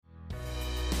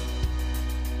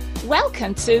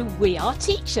Welcome to We Are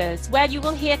Teachers, where you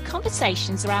will hear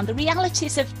conversations around the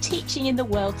realities of teaching in the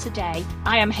world today.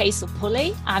 I am Hazel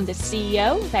Pulley. I'm the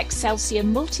CEO of Excelsior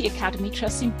Multi-Academy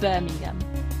Trust in Birmingham.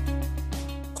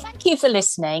 Thank you for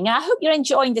listening. I hope you're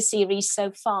enjoying the series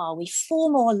so far. We've 4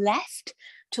 more left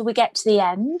till we get to the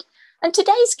end. And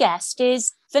today's guest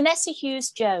is Vanessa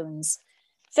Hughes-Jones.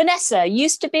 Vanessa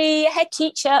used to be a head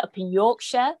teacher up in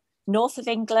Yorkshire, north of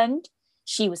England.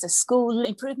 She was a school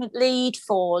improvement lead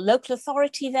for local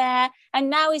authority there and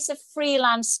now is a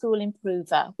freelance school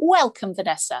improver. Welcome,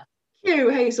 Vanessa. Thank you,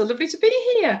 Hazel. Lovely to be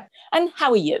here. And how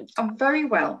are you? I'm very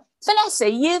well. Vanessa,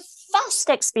 you've vast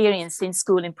experience in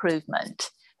school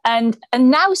improvement and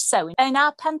now so in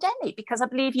our pandemic, because I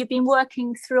believe you've been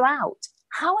working throughout.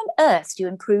 How on earth do you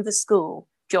improve a school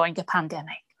during a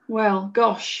pandemic? Well,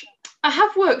 gosh, I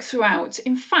have worked throughout.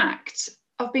 In fact,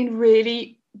 I've been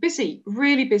really busy,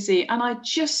 and I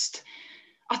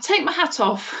take my hat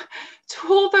off to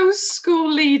all those school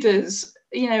leaders,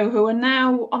 who are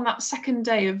now on that second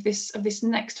day of this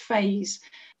next phase,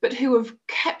 but who have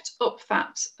kept up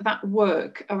that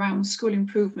work around school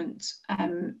improvement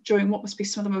during what must be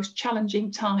some of the most challenging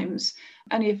times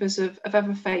any of us have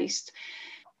ever faced.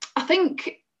 I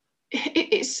think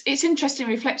it's interesting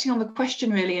reflecting on the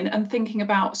question really and thinking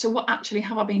about, so what actually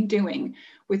have I been doing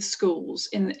with schools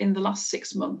in the last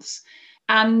 6 months?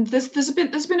 And there's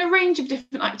been a range of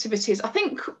different activities. I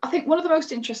think one of the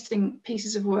most interesting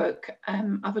pieces of work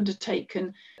I've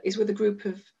undertaken is with a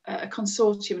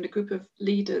consortium and a group of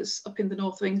leaders up in the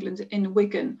north of England in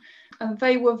Wigan, and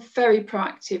they were very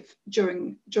proactive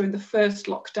during the first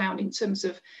lockdown in terms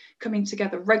of coming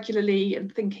together regularly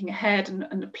and thinking ahead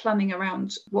and planning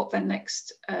around what their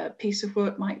next piece of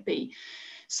work might be.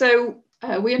 So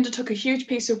we undertook a huge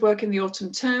piece of work in the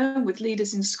autumn term with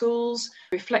leaders in schools,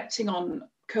 reflecting on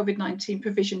COVID-19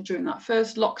 provision during that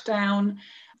first lockdown.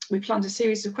 We planned a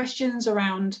series of questions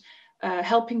around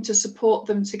helping to support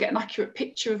them to get an accurate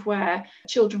picture of where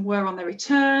children were on their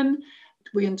return.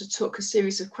 We undertook a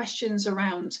series of questions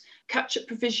around catch-up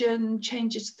provision,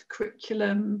 changes to the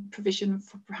curriculum, provision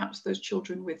for perhaps those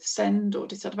children with SEND or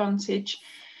disadvantage,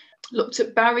 looked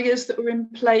at barriers that were in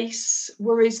place,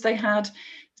 worries they had.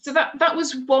 So that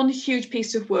was one huge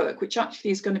piece of work, which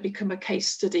actually is going to become a case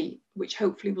study, which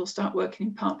hopefully we'll start working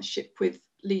in partnership with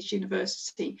Leeds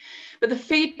University. But the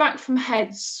feedback from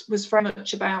heads was very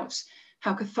much about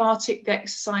how cathartic the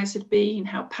exercise had been,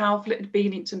 how powerful it had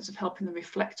been in terms of helping them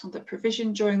reflect on their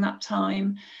provision during that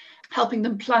time, helping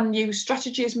them plan new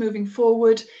strategies moving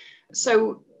forward.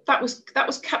 So that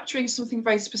was capturing something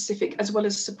very specific, as well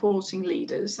as supporting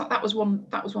leaders. That was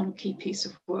one key piece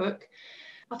of work.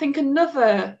 I think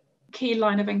another key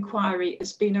line of inquiry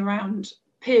has been around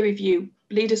peer review,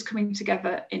 leaders coming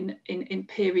together in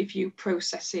peer review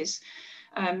processes.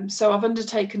 So I've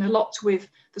undertaken a lot with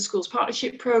the Schools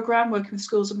Partnership Programme, working with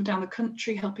schools up and down the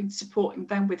country, helping to support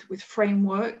them with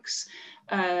frameworks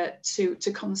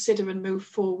to consider and move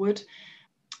forward.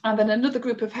 And then another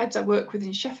group of heads I work with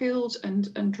in Sheffield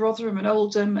and Rotherham and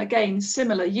Oldham, again,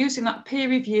 similar, using that peer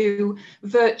review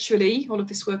virtually. All of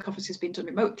this work obviously has been done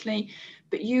remotely,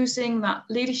 but using that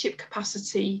leadership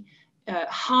capacity,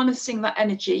 harnessing that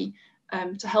energy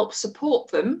to help support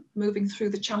them moving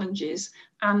through the challenges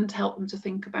and help them to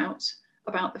think about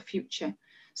the future.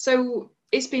 So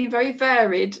it's been very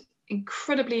varied,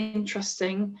 incredibly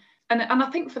interesting. And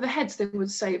I think for the heads, they would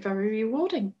say very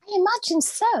rewarding. I imagine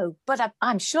so, but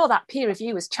I'm sure that peer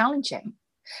review was challenging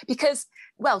because,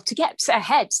 well, to get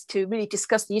heads to really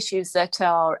discuss the issues that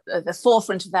are at the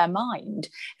forefront of their mind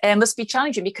must be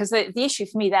challenging, because the issue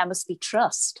for me there must be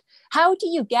trust. How do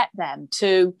you get them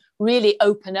to really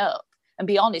open up and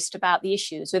be honest about the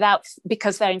issues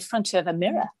because they're in front of a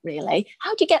mirror, really?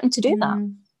 How do you get them to do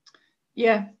that?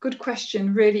 Yeah, good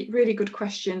question. Really, really good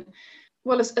question.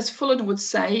 Well, as Fullan would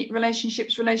say,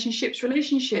 relationships.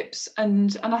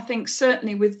 And I think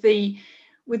certainly with the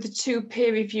 2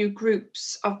 peer review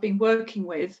groups I've been working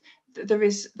with, there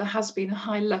has been a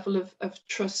high level of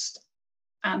trust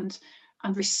and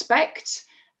respect,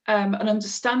 and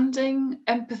understanding,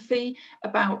 empathy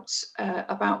about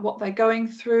what they're going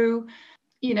through.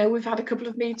 We've had a couple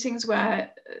of meetings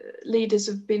where leaders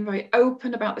have been very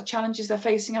open about the challenges they're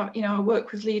facing. I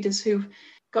work with leaders who've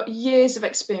got years of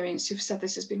experience who've said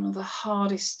this has been one of the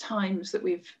hardest times that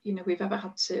we've ever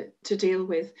had to deal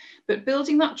with. But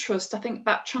building that trust, I think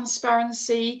that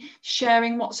transparency,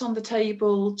 sharing what's on the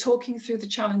table, talking through the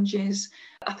challenges,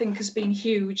 I think has been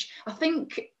huge. I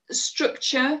think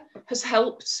structure has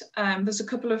helped. There's a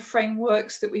couple of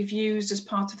frameworks that we've used as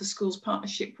part of the schools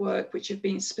partnership work, which have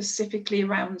been specifically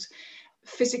around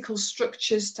physical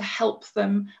structures to help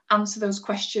them answer those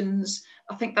questions.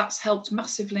 I think that's helped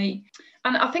massively.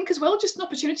 And I think as well, just an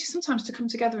opportunity sometimes to come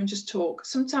together and just talk,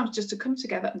 sometimes just to come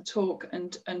together and talk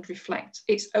and reflect.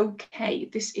 It's okay,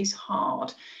 this is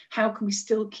hard. How can we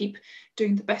still keep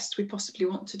doing the best we possibly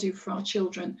want to do for our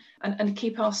children and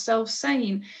keep ourselves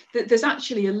sane? There's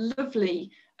actually a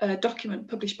lovely document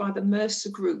published by the Mercer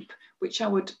Group, which I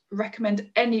would recommend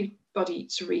anybody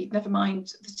to read, never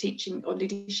mind the teaching or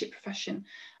leadership profession.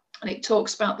 And it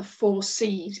talks about the 4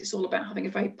 C's. It's all about having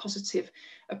a very positive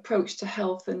approach to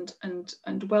health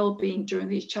and well-being during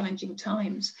these challenging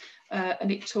times.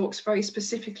 And it talks very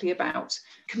specifically about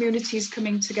communities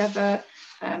coming together,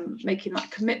 making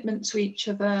that commitment to each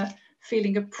other,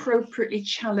 feeling appropriately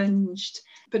challenged,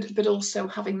 but also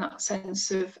having that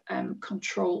sense of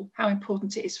control, how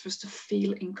important it is for us to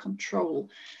feel in control.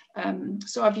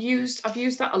 So I've used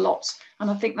that a lot, and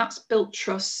I think that's built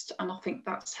trust, and I think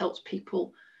that's helped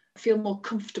people feel more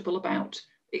comfortable about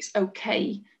it's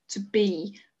okay to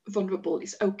be vulnerable,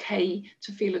 it's okay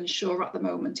to feel unsure at the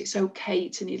moment, it's okay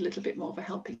to need a little bit more of a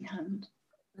helping hand.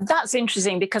 That's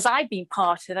interesting, because I've been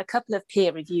part of a couple of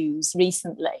peer reviews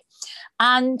recently,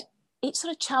 and it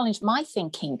sort of challenged my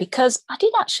thinking, because I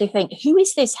did actually think, who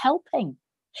is this helping?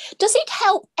 Does it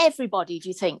help everybody, do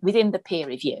you think, within the peer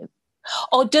review?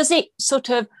 Or does it sort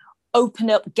of open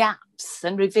up gaps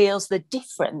and reveals the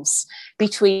difference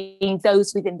between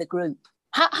those within the group?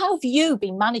 How have you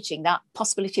been managing that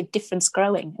possibility of difference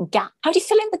growing and gap? How do you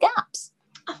fill in the gaps?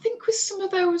 I think with some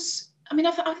of those, I mean,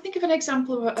 I think of an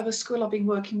example of a school I've been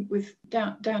working with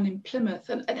down in Plymouth,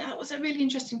 and that was a really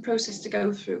interesting process to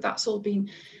go through. That's all been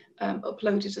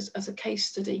uploaded as a case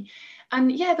study.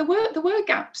 And yeah, there were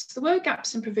gaps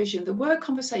in provision. There were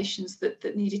conversations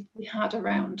that needed to be had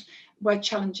around where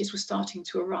challenges were starting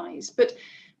to arise. But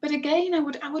again,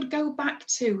 I would go back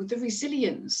to the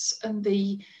resilience and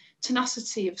the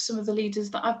tenacity of some of the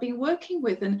leaders that I've been working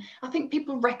with. And I think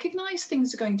people recognise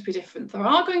things are going to be different. There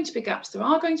are going to be gaps, there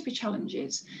are going to be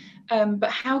challenges. But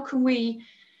how can we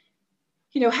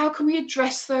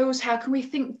address those? How can we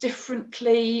think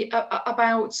differently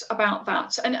about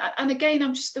that? And again,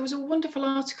 there was a wonderful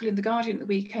article in The Guardian at the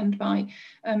weekend by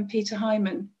Peter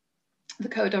Hyman, the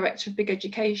co-director of Big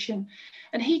Education,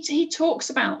 and he talks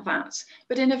about that,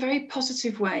 but in a very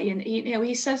positive way. And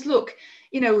he says, look,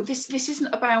 this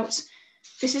isn't about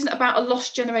a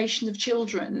lost generation of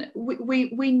children.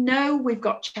 We know we've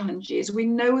got challenges. We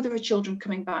know there are children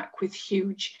coming back with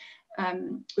huge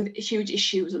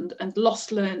issues and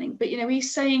lost learning. But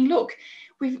he's saying, look,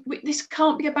 this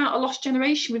can't be about a lost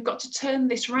generation. We've got to turn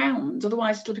this round,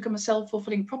 otherwise it'll become a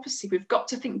self-fulfilling prophecy. We've got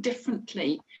to think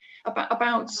differently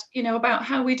about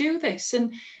how we do this.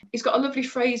 And he's got a lovely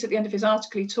phrase at the end of his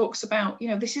article. He talks about,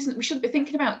 we shouldn't be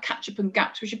thinking about catch up and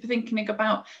gaps. We should be thinking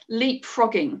about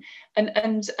leapfrogging.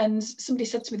 And somebody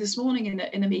said to me this morning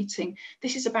in a meeting,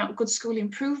 this is about good school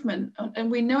improvement.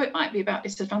 And we know it might be about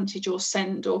disadvantage or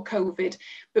SEND or COVID,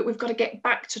 but we've got to get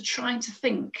back to trying to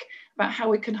think about how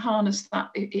we can harness that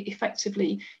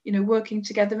effectively, working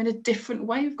together in a different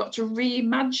way. We've got to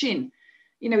reimagine.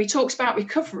 He talks about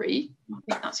recovery. I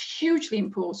think that's hugely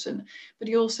important, but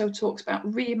he also talks about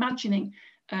reimagining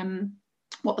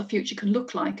what the future can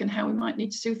look like and how we might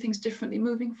need to do things differently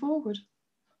moving forward.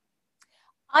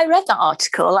 I read that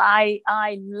article. I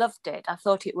loved it. I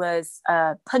thought it was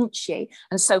punchy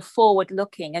and so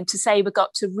forward-looking. And to say we've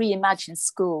got to reimagine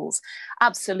schools,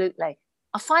 absolutely.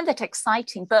 I find that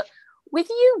exciting. But with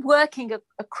you working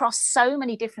across so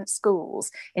many different schools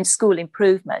in school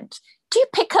improvement, do you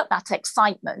pick up that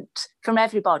excitement from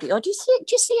everybody, or do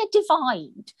you see a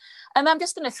divide? And I'm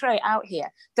just going to throw it out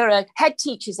here. There are head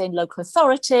teachers in local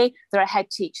authority. There are head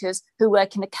teachers who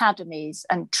work in academies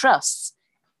and trusts.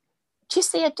 Do you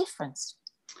see a difference?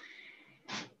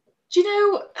 Do you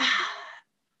know,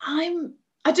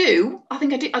 I do. I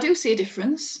think I do see a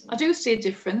difference. I do see a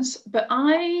difference, but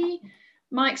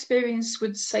my experience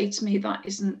would say to me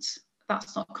that's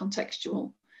not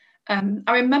contextual.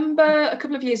 I remember a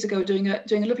couple of years ago doing a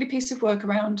lovely piece of work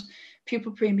around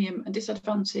pupil premium and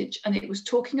disadvantage, and it was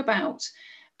talking about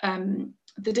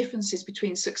the differences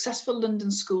between successful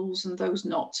London schools and those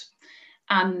not.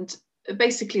 And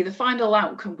basically the final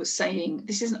outcome was saying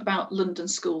this isn't about London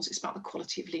schools, it's about the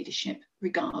quality of leadership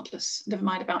regardless, never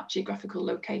mind about geographical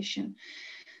location.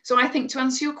 So I think, to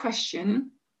answer your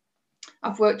question,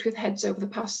 I've worked with heads over the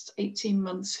past 18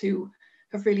 months who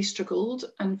have really struggled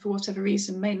and for whatever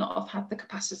reason may not have had the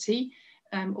capacity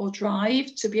or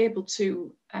drive to be able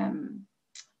to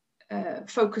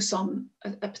focus on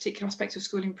a particular aspect of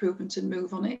school improvement and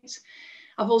move on it.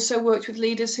 I've also worked with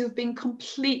leaders who've been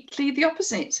completely the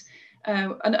opposite.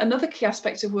 And another key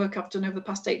aspect of work I've done over the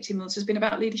past 18 months has been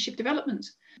about leadership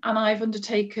development. And I've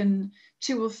undertaken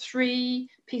 2 or 3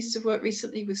 pieces of work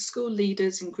recently with school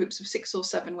leaders in groups of 6 or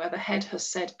 7, where the head has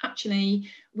said, actually,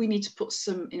 we need to put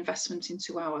some investment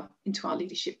into our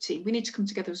leadership team. We need to come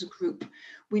together as a group.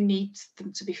 We need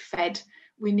them to be fed.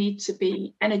 We need to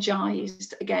be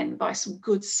energised, again, by some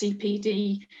good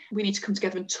CPD. We need to come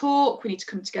together and talk. We need to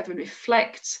come together and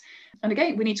reflect. And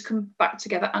again, we need to come back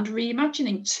together and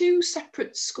reimagining. 2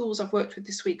 separate schools I've worked with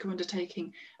this week are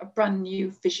undertaking a brand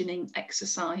new visioning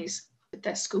exercise with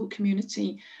their school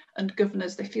community and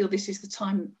governors. They feel this is the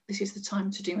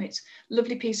time to do it.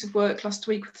 Lovely piece of work last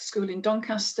week with the school in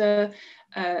Doncaster,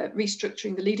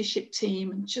 restructuring the leadership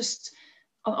team, and just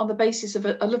on the basis of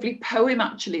a lovely poem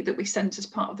actually that we sent as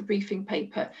part of the briefing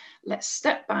paper. Let's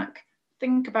step back,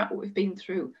 think about what we've been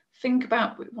through, think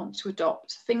about what we want to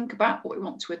adopt, think about what we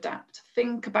want to adapt,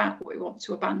 think about what we want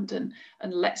to abandon,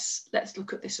 and let's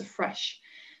look at this afresh.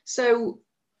 So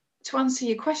to answer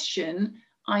your question,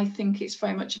 I think it's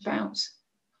very much about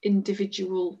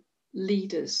individual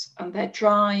leaders and their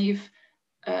drive,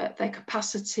 their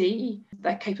capacity,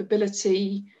 their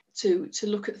capability to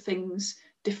look at things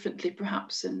differently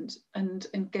perhaps and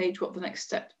engage what the next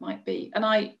step might be. And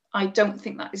I don't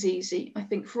think that is easy. I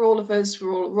think for all of us,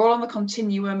 we're all on the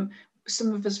continuum.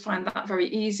 Some of us find that very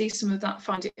easy, some of that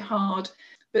find it hard.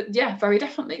 But yeah, very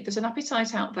definitely, there's an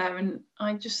appetite out there, and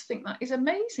I just think that is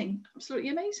amazing, absolutely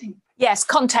amazing. Yes,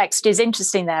 context is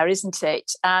interesting there, isn't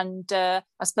it? And I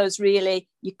suppose really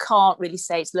you can't really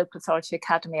say it's local authority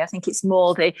academy. I think it's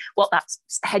more what that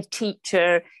head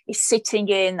teacher is sitting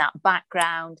in, that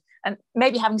background, and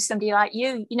maybe having somebody like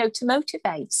you, to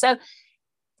motivate. So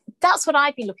that's what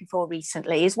I've been looking for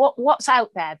recently, is what's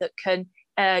out there that can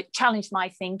challenge my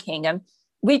thinking. And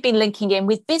we've been linking in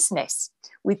with business.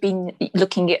 We've been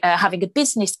looking at having a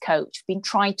business coach. We've been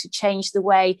trying to change the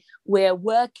way we're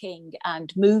working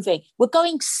and moving. We're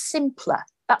going simpler.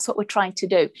 That's what we're trying to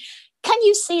do. Can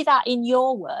you see that in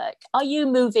your work? Are you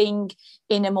moving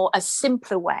in a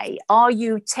simpler way? Are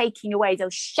you taking away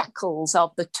those shackles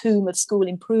of the tomb of school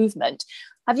improvement?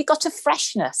 Have you got a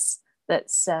freshness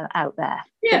that's out there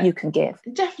that you can give?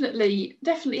 Definitely,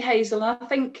 Hazel. I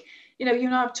think, you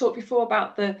and I have talked before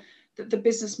about the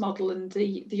business model and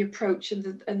the approach and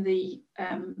the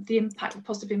impact, the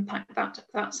positive impact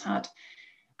that's had.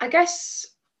 I guess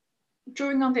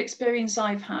drawing on the experience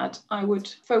I've had, I would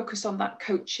focus on that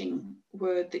coaching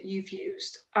word that you've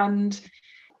used. And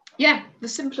yeah, the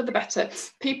simpler the better.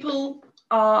 People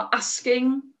are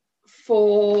asking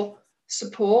for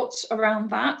support around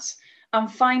that. I'm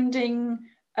finding,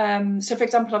 so for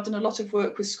example, I've done a lot of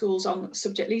work with schools on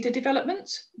subject leader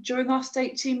development during the last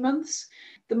 18 months.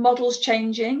 The model's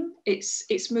changing.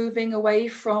 It's moving away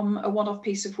from a one-off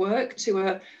piece of work to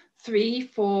a 3,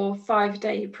 4,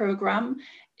 5-day programme.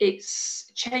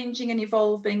 It's changing and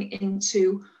evolving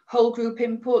into whole group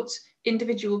input,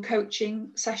 individual coaching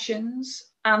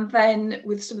sessions. And then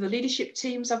with some of the leadership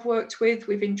teams I've worked with,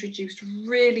 we've introduced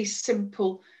really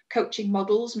simple coaching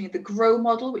models. The GROW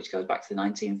model, which goes back to the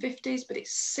 1950s, but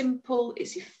it's simple,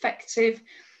 it's effective.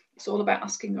 It's all about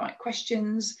asking the right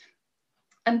questions.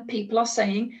 And people are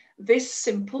saying this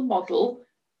simple model,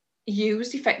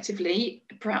 used effectively,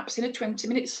 perhaps in a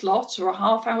 20-minute slot or a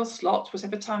half-hour slot,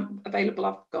 whatever time available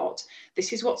I've got,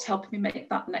 this is what's helping me make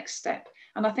that next step.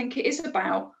 And I think it is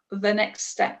about the next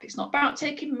step. It's not about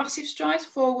taking massive strides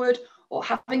forward or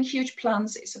having huge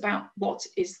plans. It's about what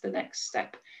is the next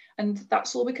step. And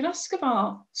that's all we can ask of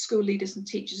our school leaders and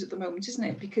teachers at the moment, isn't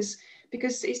it? Because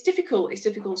it's difficult. It's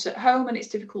difficult at home and it's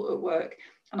difficult at work.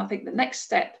 And I think the next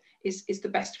step is the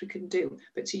best we can do.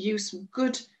 But to use some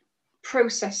good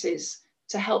processes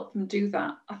to help them do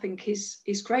that, I think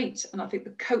is great. And I think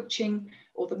the coaching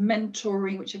or the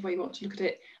mentoring, whichever way you want to look at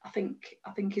it, I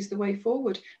think is the way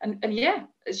forward. And yeah,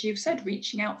 as you've said,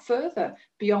 reaching out further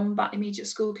beyond that immediate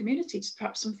school community to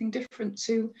perhaps something different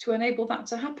to enable that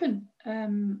to happen.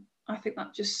 I think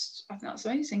that's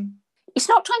amazing. It's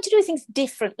not trying to do things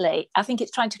differently. I think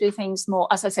it's trying to do things more,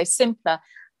 as I say, simpler.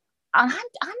 And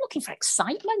I'm looking for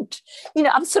excitement.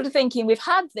 I'm sort of thinking we've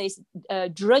had this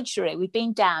drudgery, we've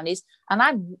been down and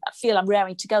I feel I'm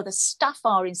raring to go. The staff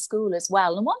are in school as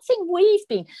well. And one thing we've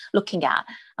been looking at,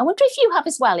 I wonder if you have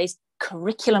as well, is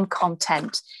curriculum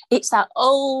content. It's that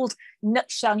old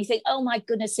nutshell and you think, oh my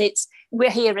goodness,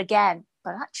 we're here again.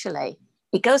 But actually,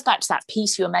 it goes back to that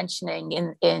piece you were mentioning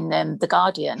in The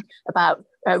Guardian about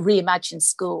reimagined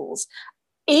schools.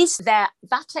 Is there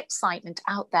that excitement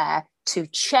out there to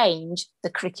change the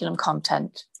curriculum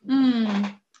content?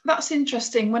 That's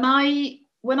interesting. When I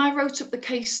wrote up the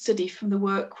case study from the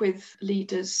work with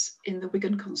leaders in the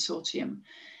Wigan Consortium,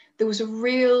 there was a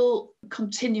real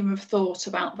continuum of thought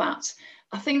about that.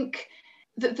 I think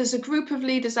that there's a group of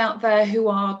leaders out there who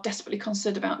are desperately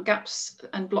concerned about gaps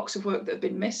and blocks of work that have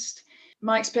been missed.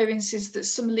 My experience is that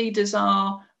some leaders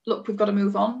are, look, we've got to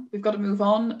move on,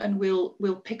 and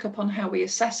we'll pick up on how we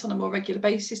assess on a more regular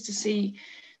basis to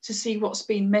see what's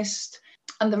been missed.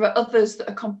 And there are others that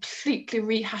are completely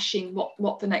rehashing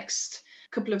what the next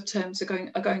couple of terms are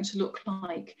going to look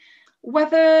like.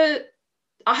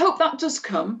 I hope that does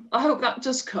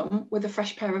come with a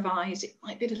fresh pair of eyes. It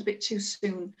might be a little bit too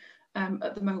soon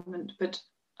at the moment, but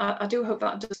I do hope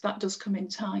that does come in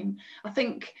time. I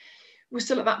think we're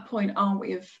still at that point, aren't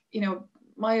we, of,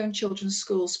 my own children's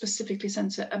school specifically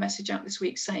sent a message out this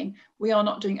week saying we are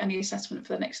not doing any assessment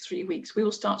for the next 3 weeks. We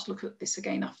will start to look at this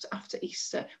again after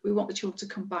Easter. We want the children to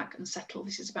come back and settle.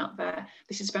 This is about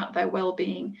their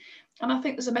well-being. And I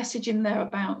think there's a message in there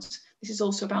about, this is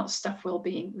also about staff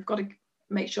well-being. We've got to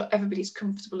make sure everybody's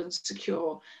comfortable and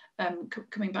secure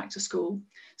coming back to school.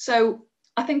 So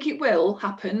I think it will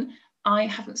happen. I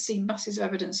haven't seen masses of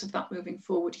evidence of that moving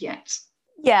forward yet.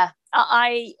 Yeah,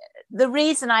 the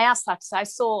reason I asked that is I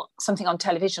saw something on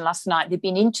television last night. They've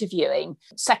been interviewing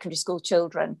secondary school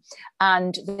children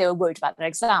and they were worried about their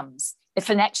exams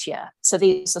for next year. So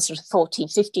these are sort of 14,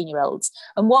 15-year-olds.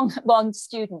 And one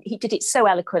student, he did it so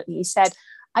eloquently. He said,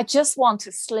 I just want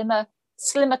a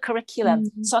slimmer curriculum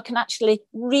so I can actually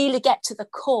really get to the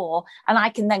core and I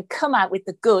can then come out with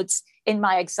the goods in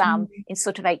my exam in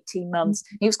sort of 18 months.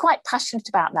 He was quite passionate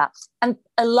about that. And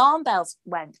alarm bells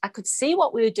went. I could see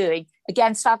what we were doing.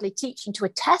 Again, sadly, teaching to a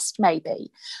test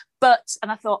maybe.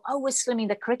 And I thought, we're slimming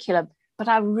the curriculum. But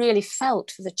I really felt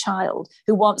for the child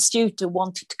who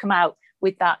wanted to come out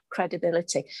with that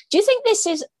credibility. Do you think this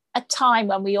is a time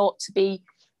when we ought to be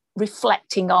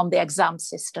reflecting on the exam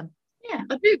system? Yeah,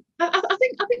 I do. I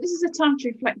think this is a time to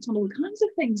reflect on all kinds of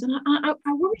things, and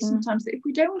I worry sometimes that if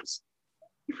we don't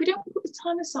put the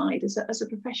time aside as a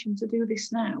profession to do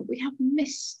this now, we have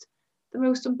missed the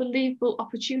most unbelievable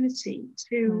opportunity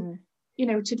to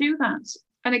do that.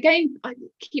 And again, I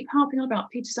keep harping on about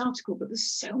Peter's article, but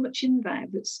there's so much in there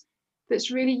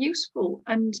that's really useful,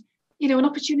 and an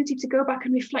opportunity to go back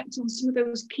and reflect on some of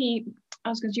those key, I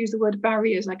was going to use the word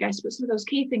barriers, I guess, but some of those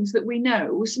key things that we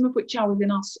know, some of which are within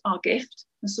our gift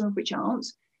and some of which aren't,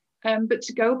 but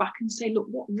to go back and say, look,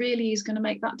 what really is going to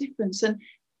make that difference? And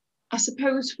I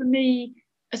suppose for me,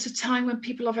 at a time when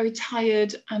people are very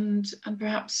tired and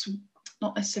perhaps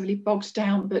not necessarily bogged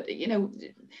down, but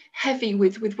heavy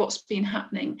with what's been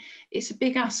happening, it's a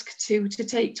big ask to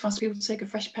ask people to take a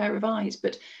fresh pair of eyes.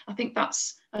 But I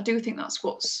do think that's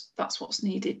what's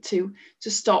needed to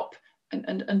stop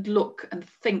and look and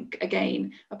think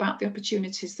again about the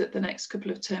opportunities that the next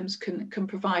couple of terms can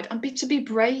provide, and to be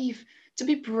brave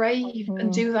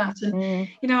and do that.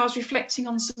 And I was reflecting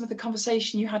on some of the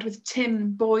conversation you had with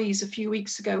Tim Boys a few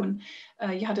weeks ago, and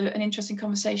you had an interesting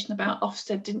conversation about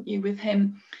Ofsted, didn't you, with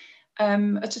him,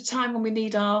 at a time when we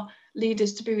need our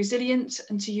leaders to be resilient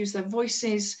and to use their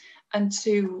voices and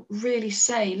to really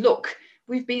say, look,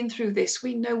 we've been through this,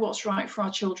 we know what's right for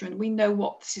our children, we know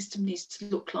what the system needs to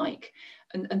look like,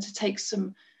 and to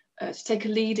take a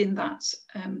lead in that.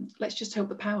 Let's just hope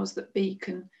the powers that be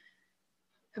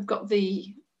have got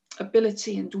the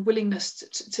ability and willingness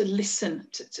to listen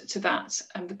to that,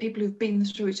 and the people who've been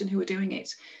through it and who are doing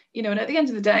it. And at the end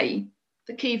of the day,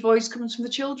 the key voice comes from the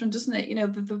children, doesn't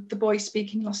it? The boy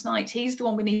speaking last night, he's the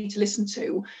one we need to listen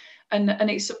to. And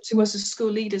it's up to us as school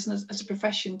leaders and as a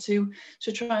profession to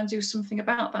try and do something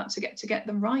about that, to get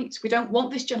them right. We don't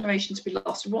want this generation to be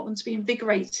lost. We want them to be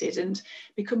invigorated and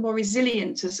become more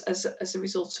resilient as a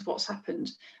result of what's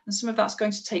happened. And some of that's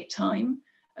going to take time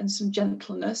and some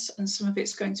gentleness, and some of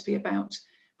it's going to be about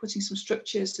putting some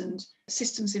structures and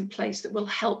systems in place that will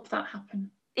help that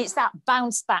happen. It's that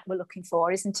bounce back we're looking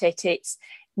for, isn't it? It's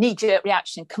knee-jerk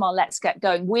reaction. Come on, let's get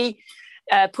going. We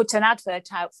put an advert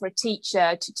out for a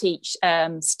teacher to teach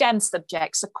STEM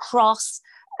subjects across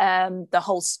the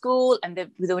whole school, and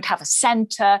they would have a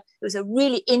centre. It was a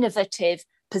really innovative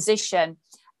position,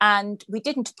 and we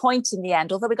didn't appoint in the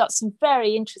end, although we got some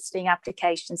very interesting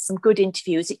applications, some good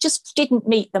interviews. It just didn't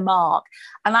meet the mark,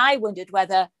 and I wondered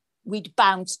whether we'd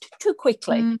bounced too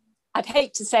quickly. I'd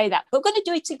hate to say that, but we're going to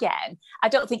do it again. I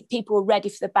don't think people were ready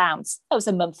for the bounce. That was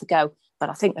a month ago, but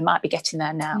I think we might be getting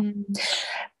there now.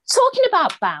 Talking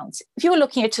about bounce, if you were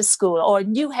looking at a school or a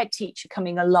new head teacher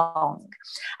coming along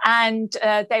and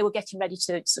they were getting ready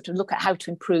to sort of look at how to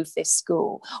improve this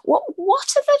school, what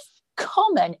are the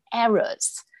common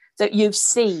errors that you've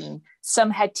seen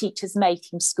some head teachers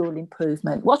make in school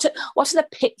improvement? What are the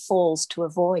pitfalls to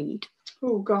avoid?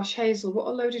 Oh gosh, Hazel, what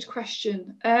a loaded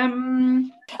question.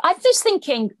 I'm just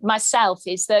thinking myself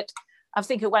is that I'm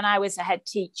thinking when I was a head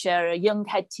teacher, a young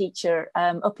head teacher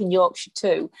up in Yorkshire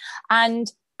too,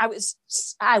 and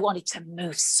I wanted to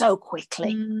move so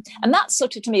quickly. And that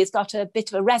sort of to me has got a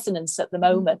bit of a resonance at the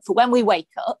moment for when we wake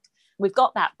up, we've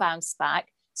got that bounce back.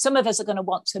 Some of us are going to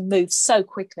want to move so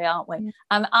quickly, aren't we?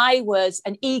 And I was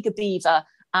an eager beaver,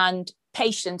 and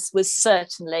patience was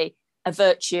certainly a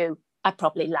virtue I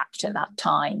probably lacked at that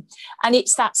time. And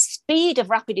it's that speed of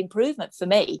rapid improvement for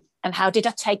me. And how did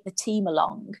I take the team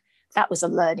along? That was a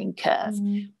learning curve.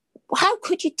 How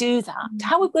could you do that?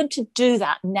 How are we going to do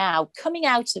that now, coming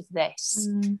out of this?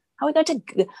 How are we going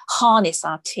to harness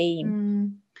our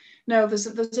team? No, there's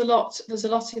a lot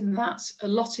in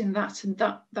that, and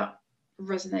that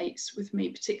resonates with me,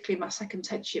 particularly my second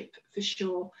headship for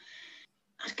sure.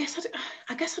 I guess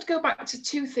I'd go back to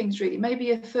two things really, maybe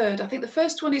a third. I think the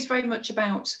first one is very much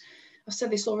about, I've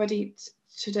said this already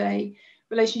today,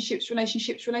 relationships.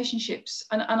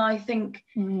 And I think,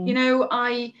 you know,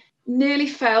 I nearly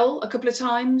fell a couple of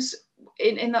times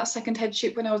in that second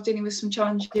headship when I was dealing with some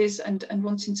challenges and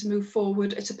wanting to move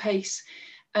forward at a pace.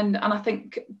 And I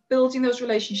think building those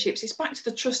relationships, it's back to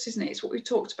the trust, isn't it? It's what we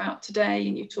talked about today,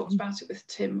 and you talked about it with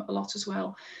Tim a lot as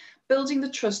well. Building the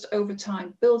trust over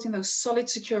time, building those solid,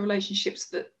 secure relationships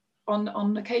that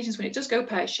on occasions when it does go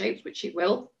pear-shaped, which it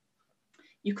will,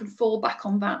 you can fall back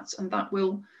on that, and that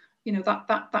will, you know,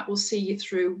 that will see you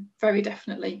through very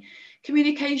definitely.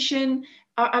 Communication,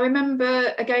 I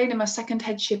remember again in my second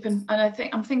headship, and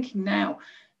I'm thinking now,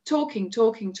 talking,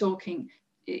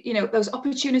 you know, those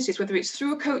opportunities, whether it's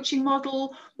through a coaching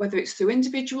model, whether it's through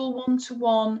individual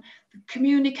one-to-one, the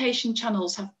communication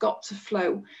channels have got to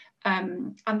flow.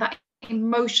 And that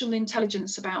emotional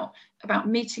intelligence about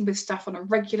meeting with staff on a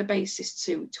regular basis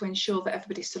to ensure that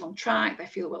everybody's still on track, they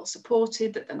feel well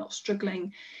supported, that they're not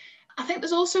struggling. I think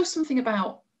there's also something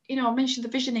about, you know, I mentioned the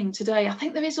visioning today. I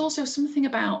think there is also something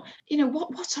about, you know,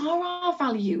 what are our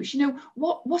values? You know,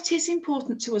 what is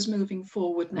important to us moving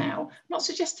forward now? I'm not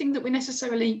suggesting that we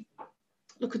necessarily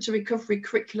look at a recovery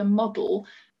curriculum model,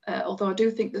 although I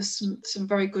do think there's some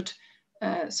very good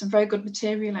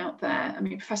material out there. I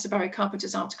mean, Professor Barry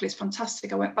Carpenter's article is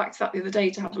fantastic. I went back to that the other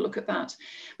day to have a look at that.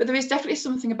 But there is definitely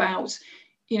something about,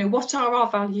 you know, what are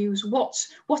our values?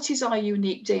 What is our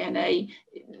unique DNA?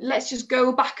 Let's just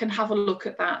go back and have a look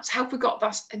at that. Have we got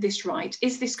this right?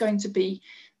 Is this going to be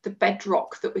the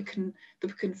bedrock that we can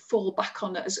fall back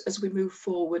on as we move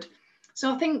forward?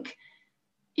 So I think,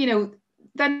 you know,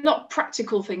 they're not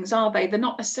practical things, are they? They're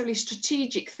not necessarily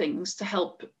strategic things to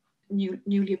help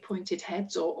newly appointed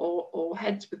heads or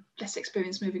heads with less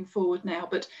experience moving forward now,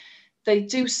 but they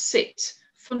do sit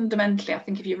fundamentally. I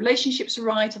think if your relationships are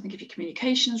right, I think if your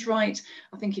communication's right,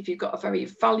 I think if you've got a very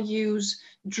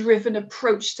values-driven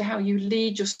approach to how you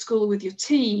lead your school with your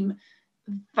team,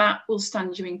 that will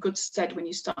stand you in good stead when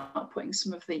you start putting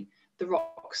some of the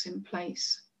rocks in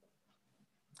place.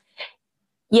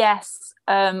 Yes,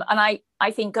 and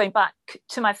I think going back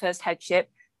to my first headship,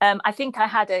 I think I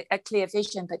had a clear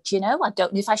vision, but, you know, I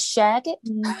don't know if I shared it.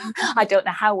 I don't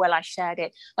know how well I shared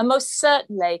it. And most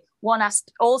certainly one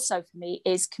aspect also for me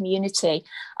is community.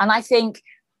 And I think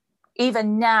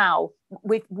even now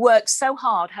we've worked so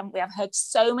hard, haven't we? I've heard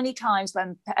so many times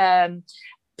when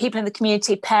people in the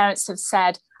community, parents have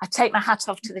said, I take my hat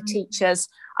off to the teachers.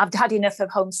 I've had enough of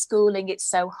homeschooling. It's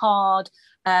so hard.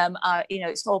 You know,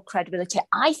 it's all credibility.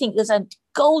 I think there's a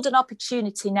golden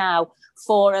opportunity now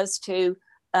for us to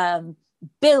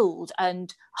build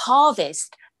and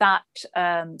harvest that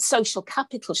social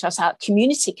capital, shall I say,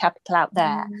 community capital out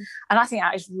there. And I think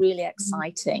that is really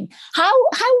exciting. How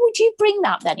would you bring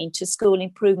that then into school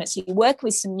improvements? So you work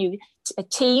with some new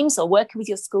teams or working with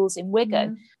your schools in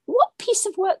Wigan. What piece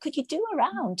of work could you do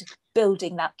around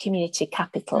building that community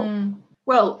capital?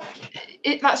 Well,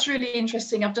 that's really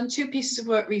interesting. I've done two pieces of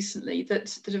work recently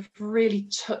that have really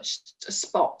touched a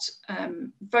spot.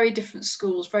 Very different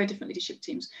schools, very different leadership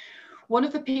teams. One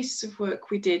of the pieces of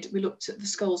work we did, we looked at the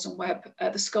Scholes and Webb,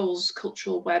 the Scholes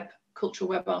cultural web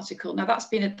article. Now that's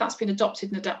been adopted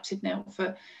and adapted now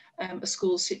for a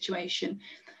school situation.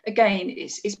 Again,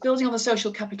 it's building on the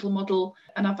social capital model,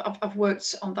 and I've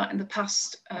worked on that in the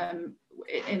past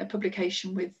in a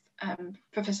publication with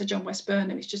Professor John West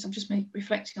Burnham. I'm just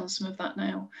reflecting on some of that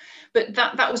now, but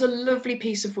that was a lovely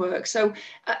piece of work. So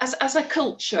as a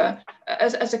culture,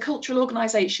 as a cultural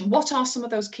organisation, what are some of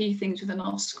those key things within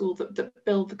our school that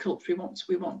build the culture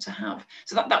we want to have?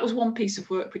 So that was one piece of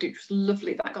work we did, which was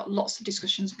lovely. That got lots of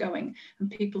discussions going and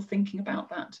people thinking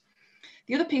about that.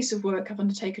 The other piece of work I've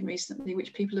undertaken recently,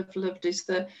 which people have loved, is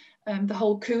the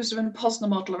whole Kusa and Posner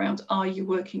model around, are you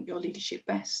working your leadership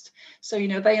best? So,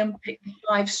 they unpick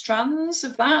 5 strands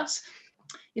of that.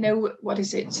 What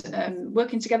is it?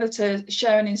 Working together to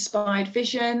share an inspired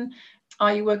vision.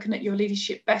 Are you working at your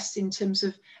leadership best in terms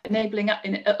of enabling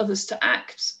others to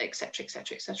act, etc.,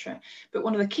 etc., etc. But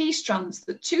one of the key strands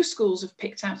that 2 schools have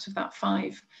picked out of that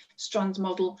 5-strand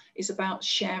model is about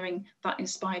sharing that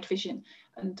inspired vision.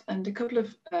 And a couple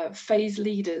of phase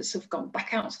leaders have gone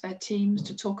back out to their teams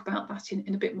to talk about that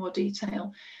in a bit more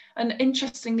detail. And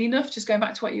interestingly enough, just going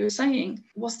back to what you were saying,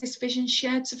 was this vision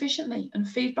shared sufficiently? And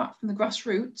feedback from the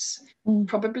grassroots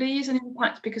probably is an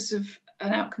impact because of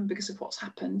an outcome, because of what's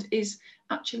happened, is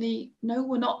actually, no,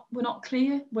 we're not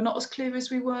clear. We're not as clear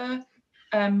as we were.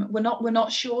 We're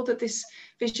not sure that this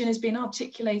vision has been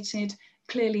articulated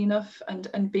clearly enough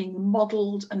and being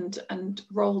modelled and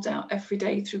rolled out every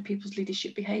day through people's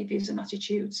leadership behaviours and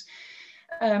attitudes.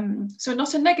 So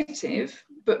not a negative,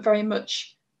 but very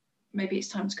much, maybe it's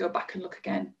time to go back and look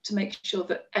again to make sure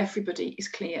that everybody is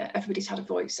clear, everybody's had a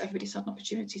voice, everybody's had an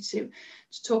opportunity to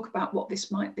talk about what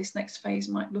this next phase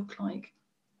might look like.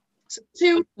 So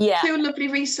two lovely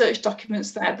research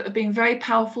documents there that have been very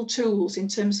powerful tools in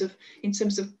terms of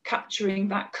capturing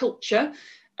that culture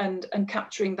and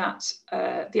capturing that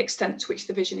the extent to which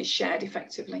the vision is shared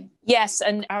effectively. Yes,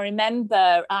 and I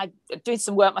remember I doing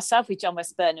some work myself with John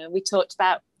Westburnham, and we talked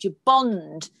about, do you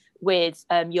bond with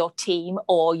your team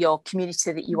or your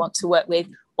community that you want to work with,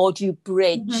 or do you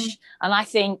bridge? And I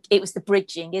think it was the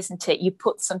bridging, isn't it? You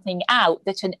put something out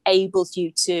that enables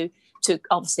you to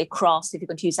obviously cross, if you're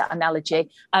going to use that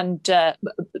analogy, and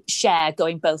share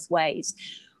going both ways.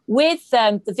 With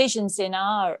the visions in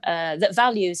our, the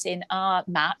values in our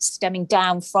MAT stemming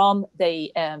down from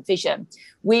the vision,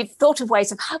 we've thought of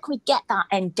ways of how can we get that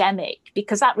endemic,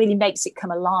 because that really makes it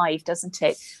come alive, doesn't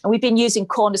it? And we've been using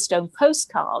Cornerstone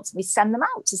postcards. We send them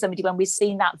out to somebody when we've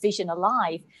seen that vision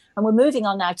alive. And we're moving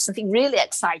on now to something really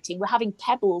exciting. We're having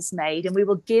pebbles made, and we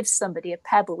will give somebody a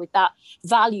pebble with that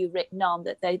value written on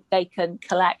that they can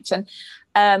collect. And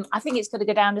I think it's going to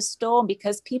go down a storm,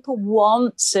 because people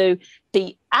want to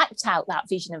act out that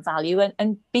vision and value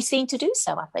and be seen to do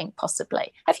so, I think,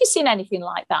 possibly. Have you seen anything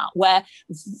like that where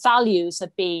values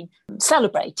have been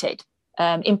celebrated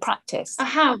in practice? I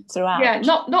have. Throughout. Yeah,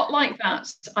 not like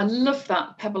that. I love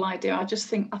that pebble idea. I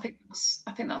think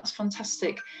that's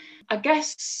fantastic. I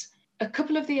guess a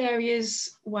couple of the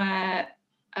areas where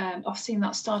I've seen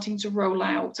that starting to roll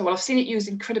out, so I've seen it used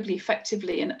incredibly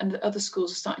effectively, and other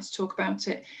schools are starting to talk about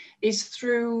it, is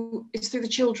through the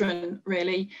children,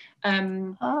 really.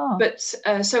 But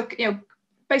so,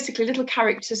 basically little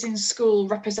characters in school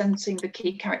representing the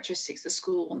key characteristics the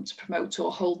school want to promote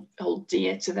or hold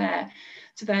dear to their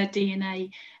DNA.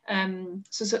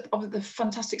 So the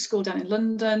fantastic school down in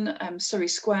London, Surrey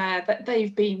Square, that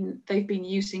they've been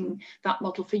using that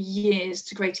model for years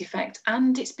to great effect,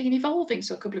 and it's been evolving.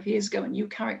 So a couple of years ago, a new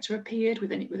character appeared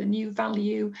with a new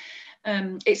value.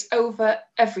 It's over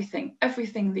everything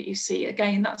that you see.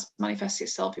 Again, that manifests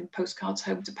itself in postcards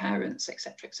home to parents,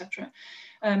 etc., etc.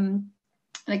 And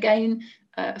again,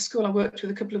 a school I worked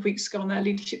with a couple of weeks ago on their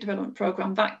leadership development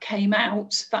programme, that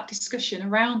discussion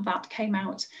around that came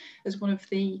out as one of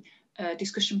the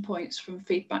discussion points from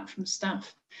feedback from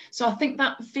staff. So I think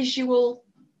that visual,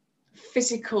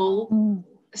 physical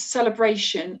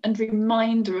celebration and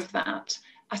reminder of that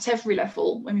at every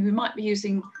level. I mean, we might be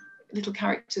using little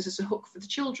characters as a hook for the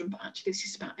children, but actually this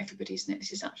is about everybody, isn't it?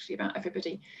 This is actually about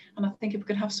everybody. And I think if we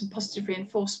can have some positive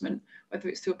reinforcement, whether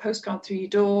it's through a postcard through your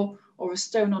door or a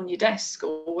stone on your desk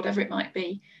or whatever it might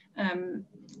be,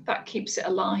 that keeps it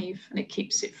alive and it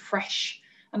keeps it fresh.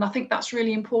 And I think that's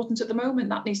really important at the moment.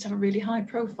 That needs to have a really high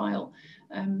profile,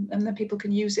 and then people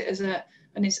can use it as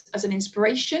an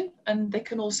inspiration, and they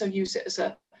can also use it as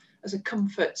a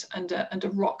comfort and a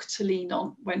rock to lean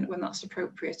on when that's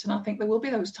appropriate. And I think there will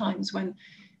be those times when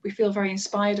we feel very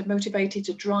inspired and motivated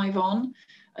to drive on,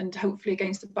 and hopefully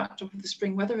against the backdrop of the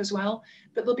spring weather as well.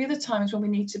 But there'll be the times when we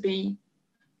need to be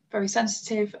very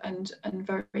sensitive and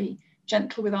very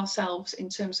gentle with ourselves in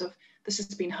terms of this has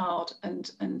been hard,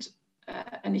 and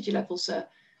energy levels are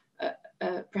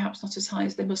perhaps not as high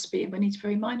as they must be, and we need to be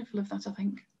very mindful of that, I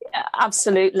think. Yeah,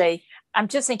 absolutely. I'm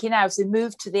just thinking now, as we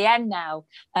move to the end now,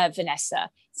 Vanessa,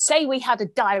 say we had a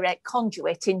direct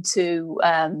conduit into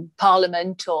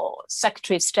Parliament or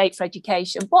Secretary of State for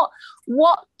Education. What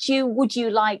do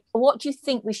you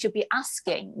think we should be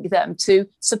asking them to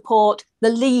support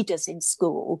the leaders in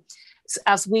school,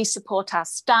 as we support our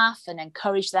staff and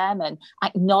encourage them and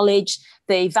acknowledge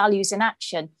the values in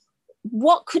action?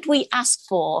 What could we ask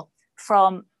for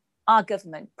from our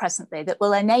government presently that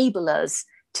will enable us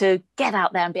to get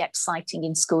out there and be exciting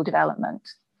in school development,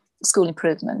 school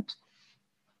improvement?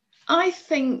 I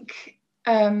think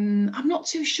I'm not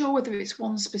too sure whether it's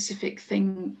one specific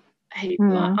thing,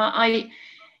 Hazel.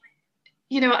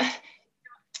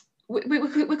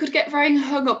 We could get very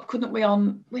hung up, couldn't we,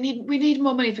 on we need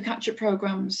more money for catch-up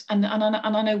programs, and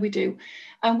I know we do,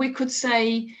 and we could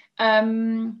say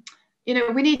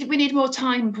we need more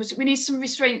time, we need some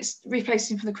restraints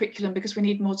replacing from the curriculum because we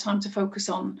need more time to focus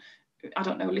on, I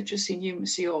don't know, literacy and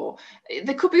numeracy, or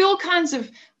there could be all kinds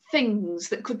of things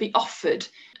that could be offered.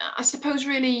 I suppose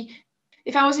really,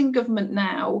 if I was in government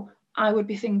now, I would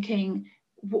be thinking,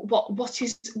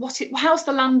 how's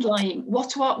the land lying?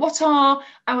 What are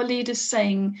our leaders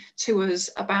saying to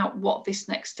us about what this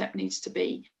next step needs to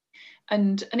be?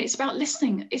 And it's about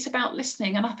listening. It's about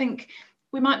listening. And I think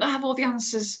we might not have all the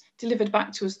answers delivered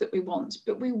back to us that we want,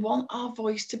 but we want our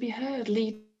voice to be heard.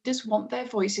 Leaders want their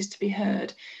voices to be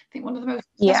heard. I think one of the most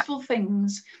successful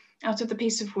things out of the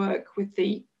piece of work with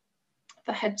the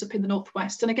heads up in the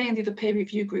Northwest, and again the other peer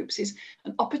review groups, is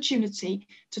an opportunity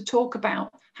to talk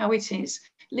about how it is.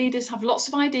 Leaders have lots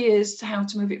of ideas to how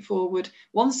to move it forward.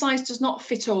 One size does not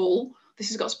fit all. This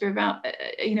has got to be about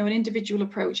an individual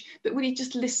approach, but really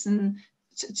just listen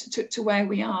to where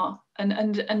we are and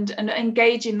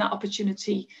engage in that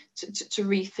opportunity to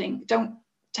rethink. Don't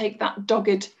take that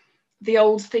dogged, the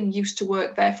old thing used to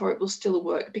work, therefore it will still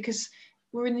work, because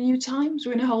we're in the new times,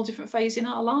 we're in a whole different phase in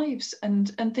our lives,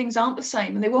 and things aren't the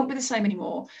same, and they won't be the same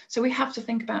anymore. So we have to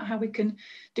think about how we can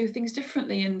do things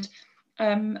differently. And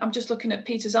I'm just looking at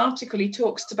Peter's article. He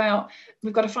talks about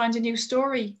we've got to find a new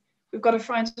story, we've got to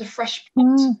find a fresh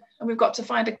plot, and we've got to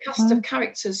find a cast of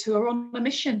characters who are on a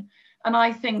mission. And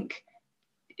I think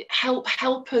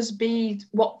help us be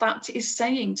what that is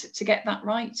saying to get that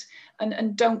right,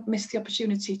 and don't miss the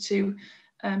opportunity to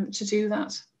do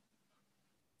that.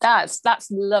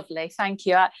 That's lovely. Thank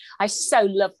you. I so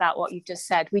love that, what you've just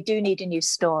said. We do need a new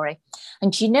story.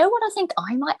 And do you know what I think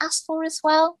I might ask for as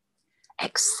well?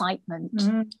 Excitement.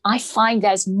 I find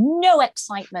there's no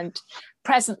excitement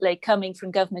presently coming from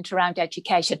government around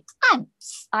education. And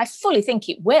I fully think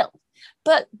it will.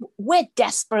 But we're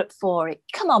desperate for it.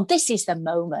 Come on, this is the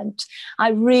moment. I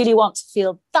really want to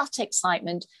feel that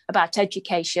excitement about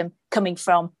education coming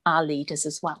from our leaders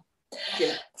as well.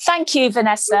 Yeah. Thank you,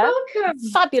 Vanessa. You're welcome.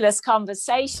 Fabulous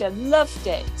conversation. Loved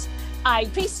it. I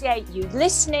appreciate you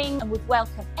listening and would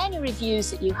welcome any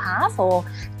reviews that you have, or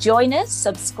join us,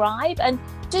 subscribe, and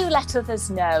do let others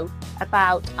know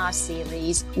about our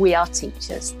series, We Are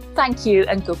Teachers. Thank you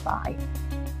and goodbye.